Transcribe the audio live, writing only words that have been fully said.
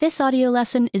This audio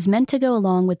lesson is meant to go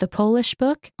along with the Polish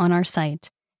book on our site.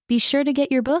 Be sure to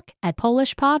get your book at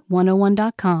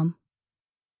polishpod101.com.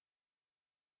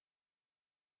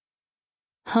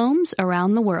 Homes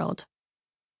around the world.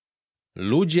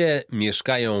 Ludzie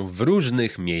mieszkają w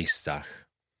różnych miejscach.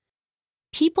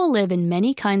 People live in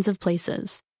many kinds of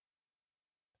places.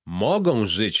 Mogą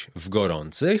żyć w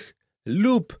gorących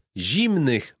lub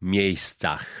zimnych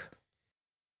miejscach.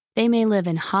 They may live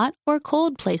in hot or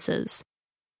cold places.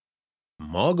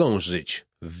 Mogą żyć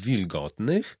w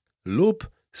wilgotnych lub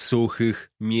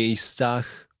suchych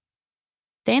miejscach.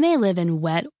 They may live in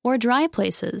wet or dry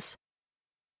places.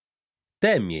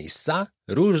 Te miejsca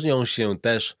różnią się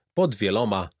też pod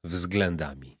wieloma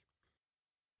względami.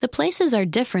 The places are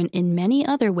different in many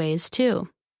other ways too.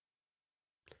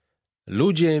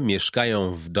 Ludzie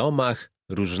mieszkają w domach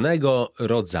różnego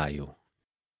rodzaju.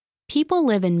 People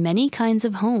live in many kinds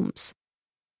of homes.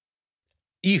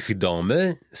 Ich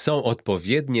domy są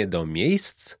odpowiednie do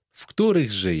miejsc, w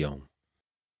których żyją.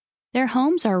 Their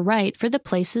homes are right for the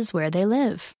places where they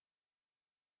live.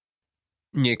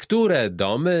 Niektóre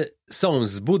domy są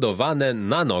zbudowane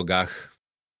na nogach.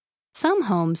 Some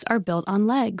homes are built on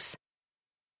legs.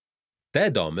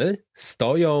 Te domy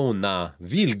stoją na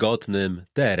wilgotnym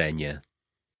terenie.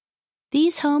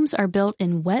 These homes are built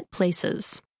in wet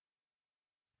places.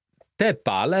 Te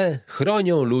pale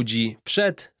chronią ludzi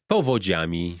przed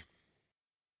powodziami.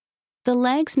 The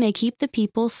legs may keep the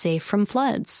people safe from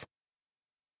floods.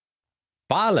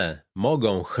 Pale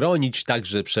mogą chronić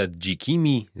także przed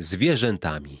dzikimi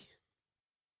zwierzętami.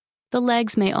 The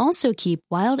legs may also keep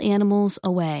wild animals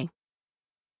away.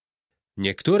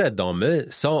 Niektóre domy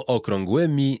są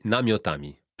okrągłymi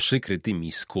namiotami,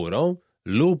 przykrytymi skórą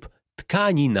lub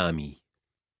tkaninami.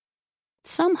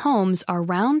 Some homes are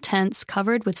round tents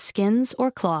covered with skins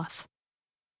or cloth.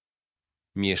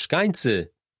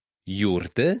 Mieszkańcy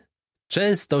jurty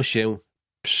często się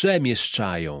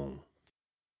przemieszczają.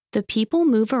 The people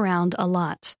move around a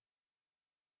lot.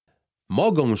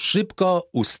 Mogą szybko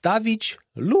ustawić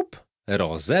lub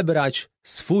rozebrać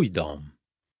swój dom.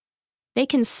 They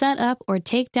can set up or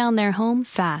take down their home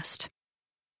fast.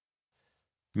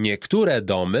 Niektóre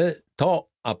domy to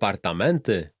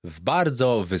apartamenty w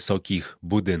bardzo wysokich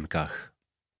budynkach.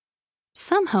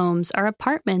 Some homes are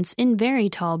apartments in very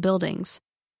tall buildings.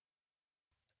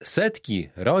 Setki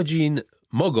rodzin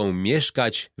mogą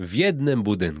mieszkać w jednym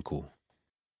budynku.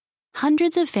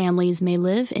 Hundreds of families may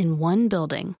live in one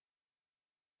building.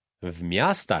 W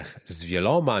miastach z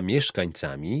wieloma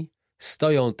mieszkańcami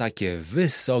stoją takie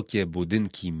wysokie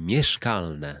budynki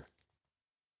mieszkalne.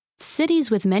 Cities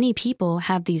with many people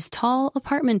have these tall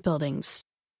apartment buildings.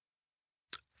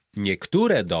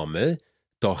 Niektóre domy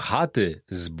to chaty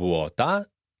z błota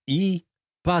i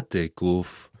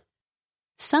patyków.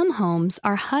 Some homes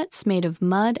are huts made of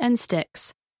mud and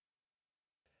sticks.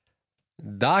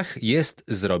 Dach jest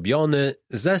zrobiony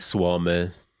ze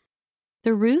słomy.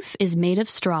 The roof is made of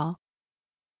straw.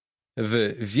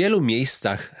 W wielu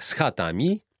miejscach z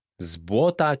chatami z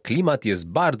błota klimat jest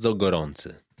bardzo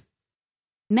gorący.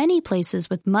 Many places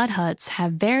with mud huts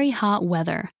have very hot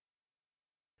weather.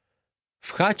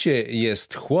 W chacie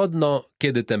jest chłodno,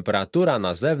 kiedy temperatura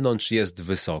na zewnątrz jest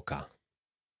wysoka.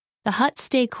 The huts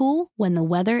stay cool when the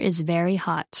weather is very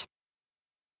hot.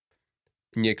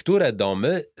 Niektóre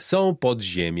domy są pod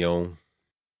ziemią.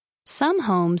 Some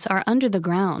homes are under the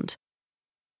ground.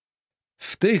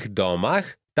 W tych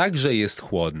domach także jest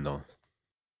chłodno.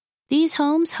 These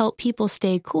homes help people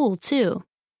stay cool too.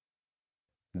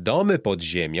 Domy pod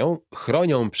ziemią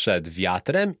chronią przed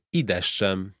wiatrem i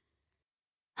deszczem.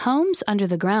 Homes under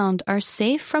the ground are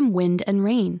safe from wind and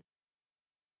rain.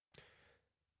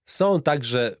 Są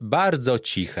także bardzo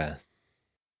ciche.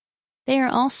 They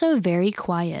are also very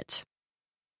quiet.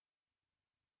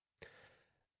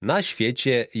 Na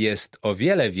świecie jest o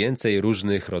wiele więcej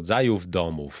różnych rodzajów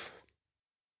domów.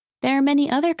 There are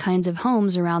many other kinds of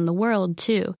homes around the world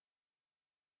too.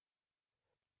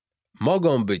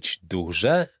 Mogą być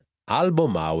duże albo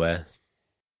małe.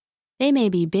 They may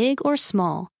be big or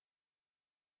small.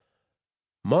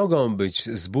 Mogą być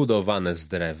zbudowane z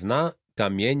drewna,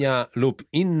 kamienia lub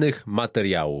innych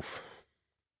materiałów.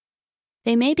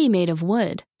 They may be made of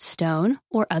wood, stone,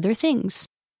 or other things.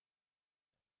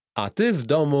 A ty w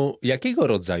domu jakiego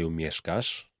rodzaju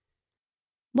mieszkasz?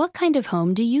 What kind of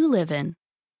home do you live in?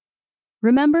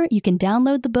 Remember, you can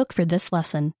download the book for this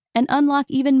lesson and unlock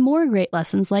even more great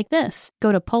lessons like this.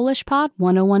 Go to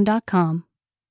polishpod101.com.